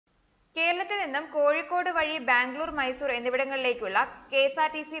കേരളത്തിൽ നിന്നും കോഴിക്കോട് വഴി Bangalore, Mysore എന്നിവിടങ്ങളിലേക്കുള്ള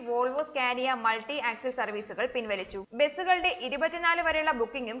KSRTC Volvo Scania multi axle സർവീസുകൾ പിൻവലിച്ചു. ബസ്സുകളുടെ 24 വരെയുള്ള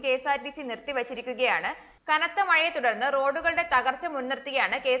ബുക്കിംഗും കെഎസ്ആർടിസി നിർത്തിവച്ചിരിക്കുകയാണ്. കനത്ത മഴയെ തുടർന്ന് റോഡുകളുടെ തകർച്ച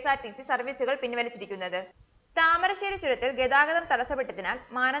മുൻനിർത്തിയാണ് കെഎസ്ആർടിസി സർവീസുകൾ പിൻവലിച്ചിരിക്കുന്നത്. താമരശ്ശേരി ചുരത്തിൽ ഗതാഗതം തടസ്സപ്പെട്ടതിനാൽ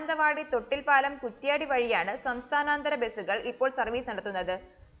മാനന്തവാടി, തൊട്ടിൽപ്പാലം, കുറ്റ്യാടി വഴിയാണ് സംസ്ഥാനാന്തര ബസ്സുകൾ ഇപ്പോൾ സർവീസ് നടത്തുന്നത്.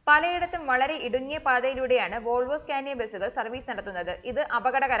 പലയിടത്തും വളരെ ഇടുങ്ങിയ പാതയിലൂടെയാണ് വോൾവോ സ്കാനിയ ബസ്സുകൾ സർവീസ് നടത്തുന്നത്. ഇത്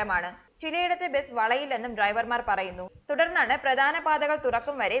അപകടകരമാണ്. ചിലയിടത്ത് ബസ് വളയില്ലെന്നും ഡ്രൈവർമാർ പറയുന്നു. തുടർന്നാണ് പ്രധാന പാതകൾ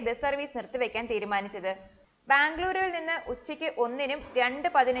തുറക്കും വരെ ബസ് സർവീസ് നിർത്തിവെക്കാൻ തീരുമാനിച്ചത്. ബാംഗ്ലൂരിൽ നിന്ന് ഉച്ചയ്ക്ക് 1-നും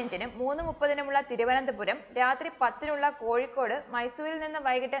 2:15-നും 3:30-നുമുള്ള തിരുവനന്തപുരം, രാത്രി 10-നുള്ള കോഴിക്കോട്, മൈസൂരിൽ നിന്ന്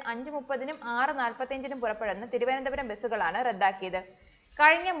വൈകിട്ട് 5:30-നും 6:45-നും പുറപ്പെടുന്ന തിരുവനന്തപുരം ബസ്സുകളാണ് റദ്ദാക്കിയത്.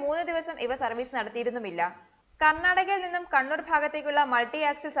 കഴിഞ്ഞ 3 ദിവസം ഇവ സർവീസ് നടത്തിയിരുന്നുമില്ല. കർണാടകയിൽ നിന്നും കണ്ണൂർ ഭാഗത്തേക്കുള്ള മൾട്ടി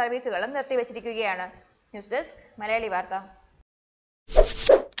ആക്സിൽ സർവീസുകളും നിർത്തിവച്ചിരിക്കുകയാണ്. ന്യൂസ് ഡെസ്ക്, മലയാളി വാർത്ത.